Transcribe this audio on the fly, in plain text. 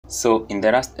So in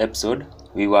the last episode,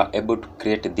 we were able to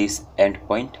create this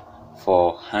endpoint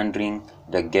for handling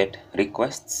the GET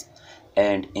requests.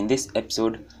 And in this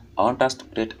episode, I want us to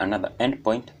create another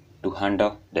endpoint to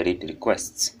handle the read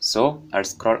requests. So I'll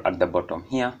scroll at the bottom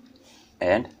here,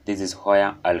 and this is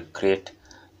where I'll create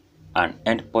an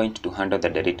endpoint to handle the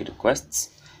delete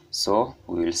requests. So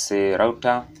we will say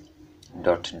router.delete,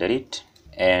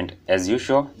 and as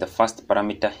usual, the first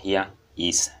parameter here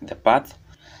is the path,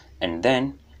 and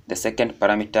then the second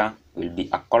parameter will be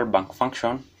a callback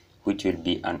function, which will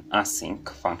be an async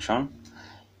function,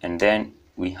 and then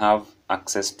we have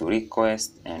access to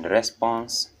request and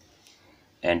response,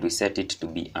 and we set it to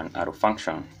be an arrow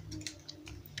function,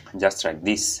 just like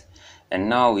this. And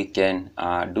now we can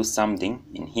do something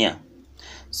in here.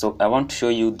 So I want to show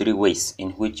you 3 ways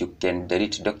in which you can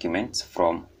delete documents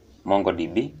from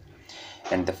MongoDB.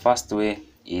 And the first way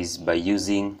is by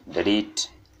using delete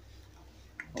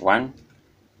one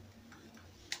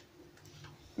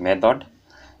method,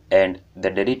 and the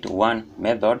delete one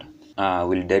method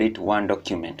will delete one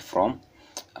document from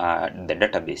the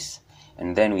database.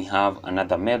 And then we have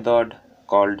another method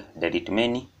called delete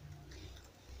many,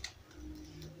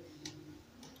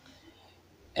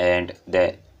 and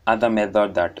the other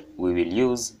method that we will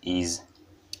use is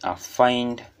a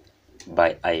find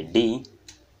by ID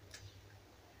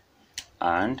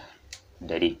and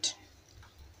delete.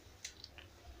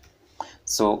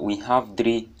 So we have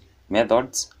 3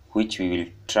 methods which we will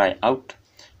try out.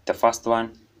 The first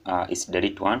one is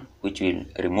delete one, which will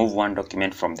remove one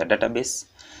document from the database.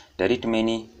 Delete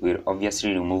many will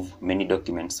obviously remove many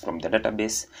documents from the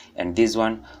database, and this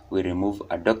one will remove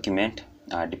a document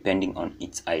depending on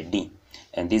its ID,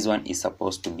 and this one is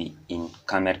supposed to be in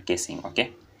camel casing.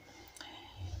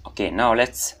 Okay, now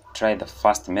let's try the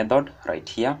first method right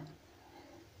here.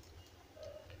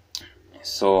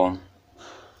 So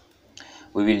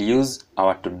we will use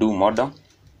our to-do model,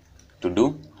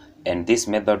 to-do, and this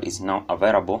method is now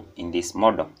available in this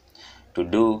model,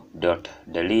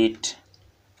 to-do.delete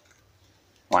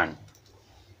one,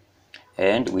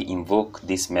 and we invoke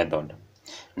this method.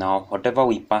 Now whatever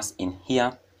we pass in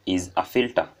here is a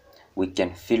filter. We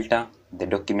can filter the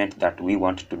document that we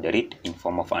want to delete in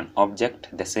form of an object,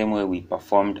 the same way we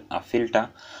performed a filter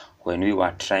when we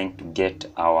were trying to get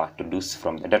our to-dos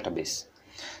from the database.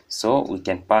 So we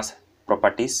can pass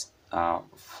properties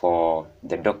for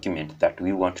the document that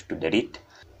we want to delete.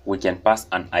 We can pass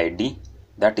an ID.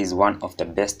 That is one of the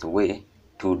best way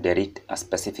to delete a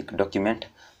specific document,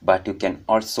 but you can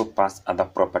also pass other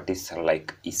properties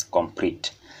like is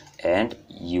complete, and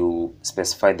you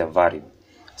specify the value.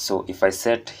 So if I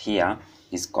set here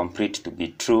is complete to be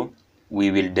true, we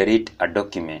will delete a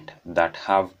document that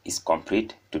have is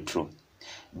complete to true.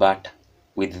 But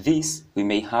with this, we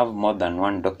may have more than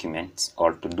one document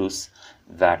or to-dos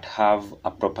that have a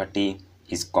property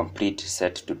is complete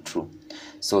set to true.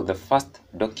 So the first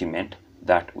document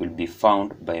that will be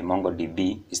found by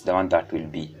MongoDB is the one that will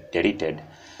be deleted.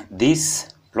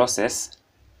 This process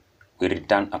will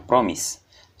return a promise,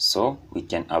 so we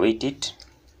can await it,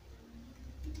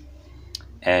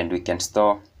 and we can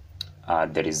store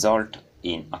the result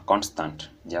in a constant,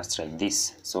 just like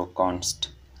this. So const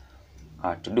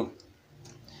to do.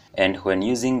 And when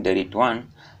using delete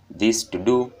one, this to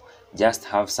do just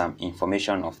have some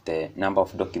information of the number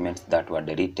of documents that were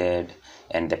deleted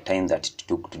and the time that it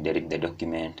took to delete the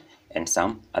document and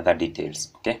some other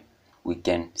details. Okay, we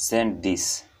can send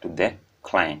this to the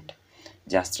client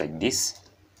just like this,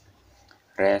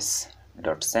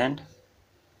 res.send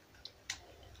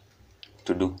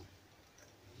to do.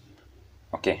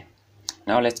 Okay,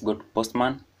 now let's go to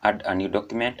Postman, add a new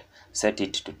document, set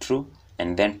it to true,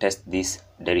 and then test this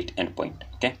delete endpoint.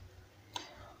 Okay,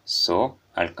 so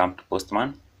I'll come to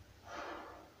Postman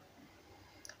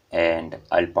and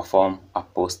I'll perform a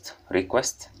post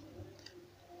request,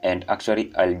 and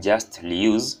actually I'll just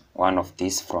use one of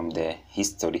these from the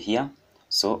history here.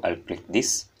 So I'll click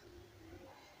this,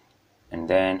 and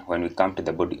then when we come to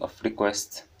the body of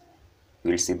request,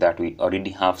 we'll see that we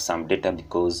already have some data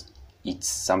because it's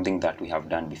something that we have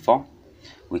done before.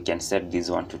 We can set this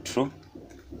one to true,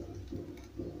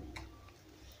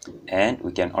 and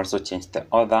we can also change the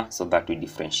order so that we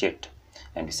differentiate,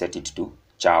 and we set it to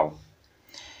Chaoo.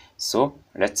 So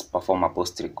let's perform a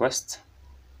post request,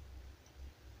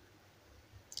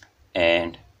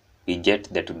 and we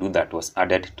get the to-do that was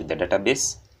added to the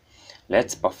database.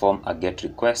 Let's perform a get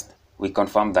request. We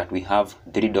confirm that we have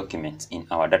 3 documents in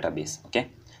our database. Okay,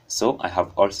 so I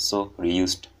have also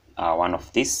reused one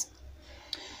of these.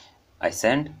 I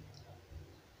send,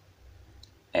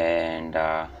 and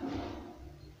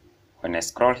When I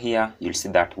scroll here, you'll see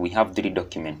that we have 3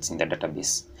 documents in the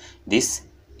database. This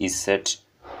is set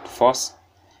to false,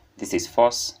 this is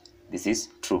false, this is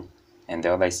true, and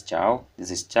the other is Chaoo,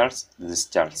 this is Charles, this is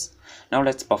Charles. Now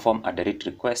let's perform a delete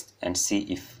request and see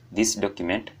if this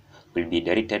document will be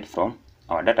deleted from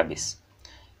our database.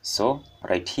 So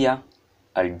right here,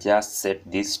 I'll just set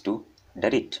this to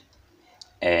delete,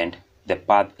 and the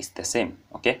path is the same.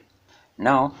 Okay,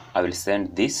 now I will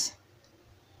send this,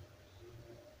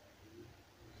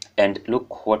 and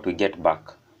look what we get back.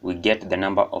 We get the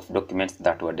number of documents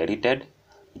that were deleted.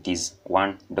 It is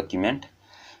 1 document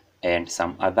and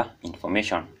some other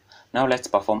information. Now let's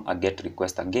perform a get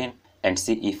request again and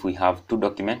see if we have 2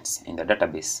 documents in the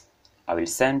database. I will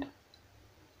send,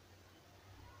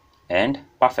 and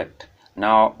perfect.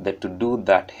 Now the to do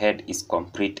that head is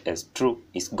complete as true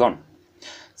is gone.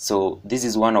 So this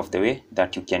is one of the way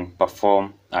that you can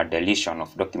perform a deletion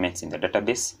of documents in the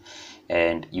database,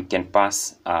 and you can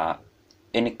pass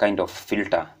any kind of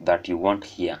filter that you want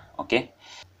here. Okay,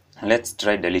 let's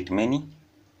try delete many.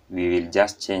 We will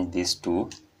just change this to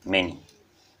many.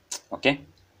 Okay,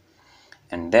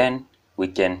 and then we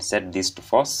can set this to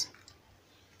false,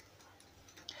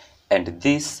 and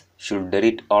this should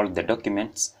delete all the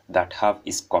documents that have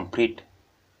is complete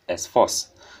as false.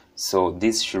 So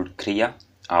this should clear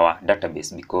our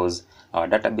database, because our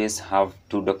database have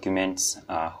 2 documents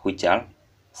which are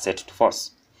set to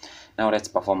false. Now let's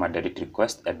perform a delete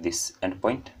request at this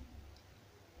endpoint.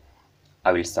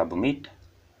 I will submit,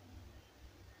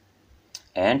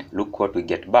 and look what we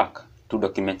get back. 2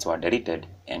 documents were deleted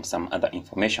and some other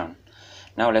information.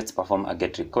 Now let's perform a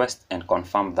get request and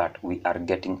confirm that we are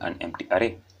getting an empty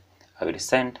array. I will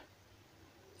send,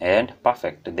 and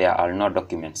perfect, there are no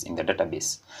documents in the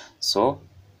database. So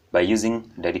by using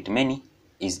delete many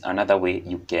is another way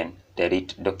you can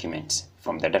delete documents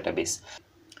from the database.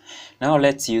 Now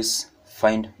let's use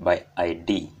find by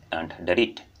ID and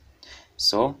delete.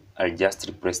 So I'll just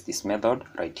replace this method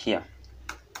right here.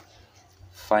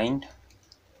 Find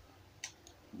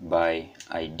by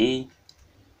ID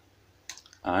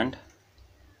and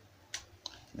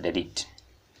delete,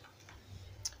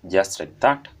 just like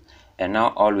that. And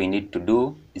now all we need to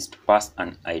do is to pass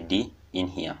an ID in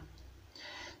here.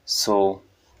 So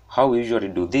how we usually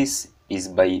do this is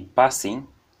by passing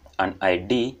an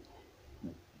ID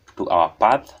to our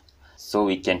path. So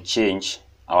we can change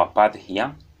our path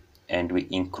here, and we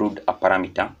include a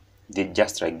parameter,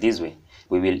 just like this way.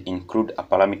 We will include a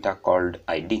parameter called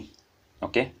ID.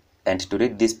 Okay, and to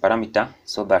read this parameter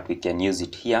so that we can use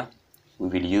it here, we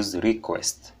will use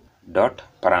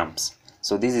request.params.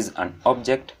 So this is an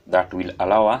object that will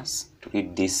allow us to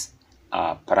read these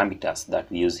parameters that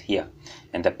we use here,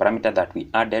 and the parameter that we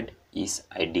added is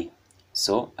ID.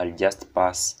 So I'll just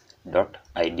pass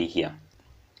 .id here.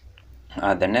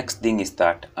 The next thing is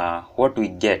that what we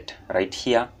get right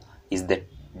here is the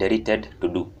deleted to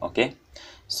do. Okay,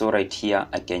 so right here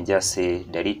I can just say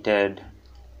deleted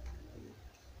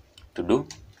to do,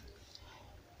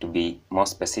 to be more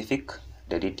specific,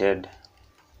 deleted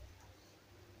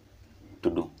to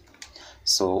do.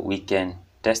 So we can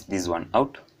test this one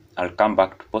out. I'll come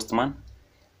back to Postman,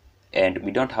 and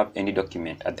we don't have any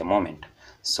document at the moment,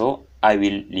 so I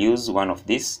will use one of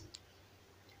these,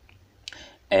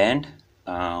 and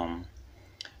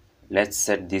let's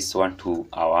set this one to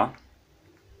our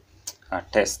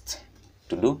test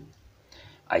to do.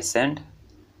 I send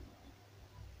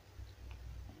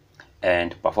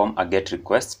and perform a get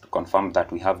request to confirm that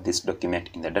we have this document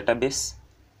in the database,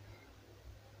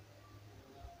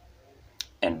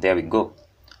 and there we go.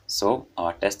 So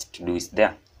our test to do is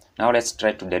there. Now let's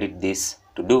try to delete this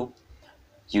to do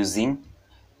using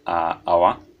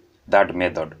our third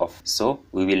method of. So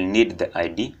we will need the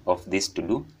ID of this to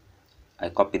do. I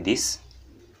copy this,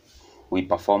 we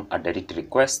perform a delete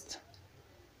request,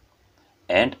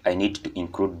 and I need to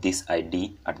include this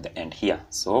ID at the end here.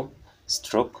 So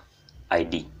stroke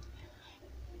ID.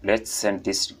 Let's send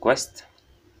this request,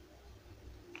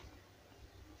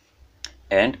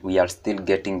 and we are still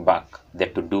getting back the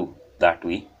to do that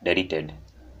we deleted.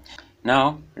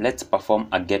 Now let's perform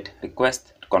a get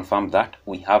request to confirm that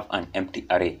we have an empty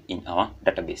array in our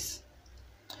database.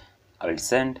 I will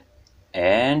send,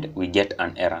 and we get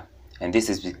an error, and this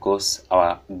is because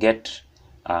our get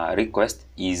request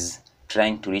is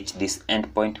trying to reach this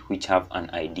endpoint which have an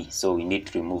ID. So we need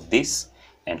to remove this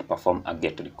and perform a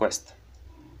get request,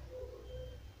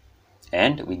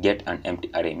 and we get an empty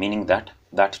array, meaning that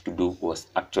that to do was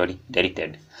actually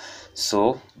deleted.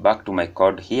 So back to my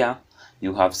code here,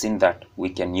 you have seen that we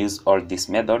can use all these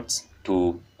methods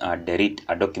to delete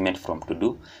a document from to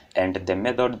do, and the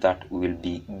method that we will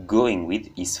be going with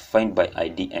is find by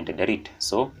ID and delete.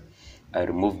 So I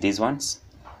remove these ones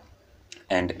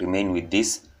and remain with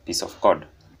this piece of code.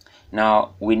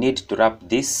 Now we need to wrap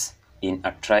this in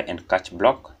a try and catch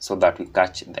block so that we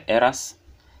catch the errors.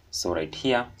 So right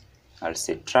here I'll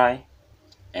say try,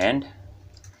 and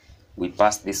we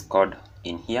pass this code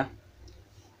in here,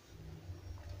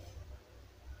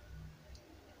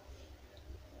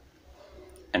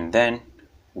 and then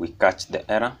we catch the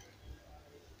error.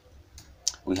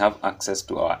 We have access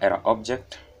to our error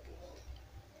object,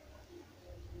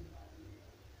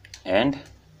 and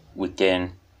we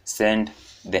can send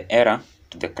the error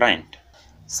to the client.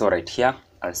 So right here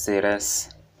I'll say res.status.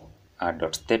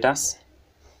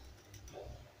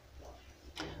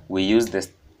 We use the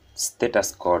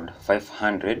status code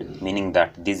 500, meaning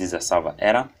that this is a server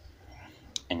error,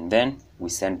 and then we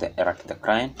send the error to the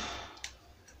client,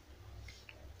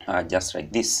 just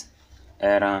like this,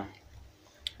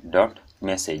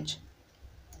 error.message.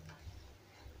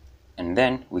 And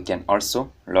then we can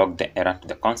also log the error to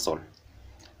the console.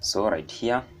 So right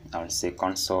here I'll say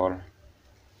console.log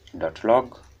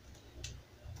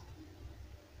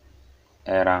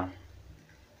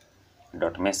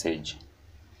error.message.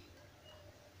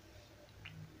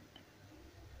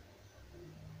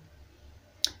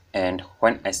 And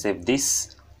when I save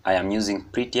this, I am using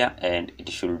Prettier, and it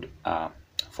should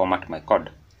format my code.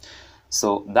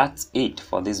 So that's it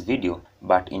for this video,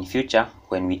 but in future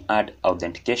when we add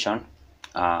authentication,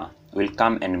 we'll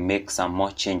come and make some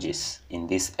more changes in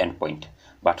this endpoint.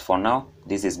 But for now,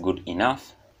 this is good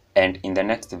enough, and in the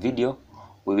next video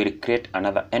we will create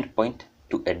another endpoint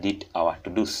to edit our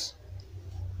to-dos.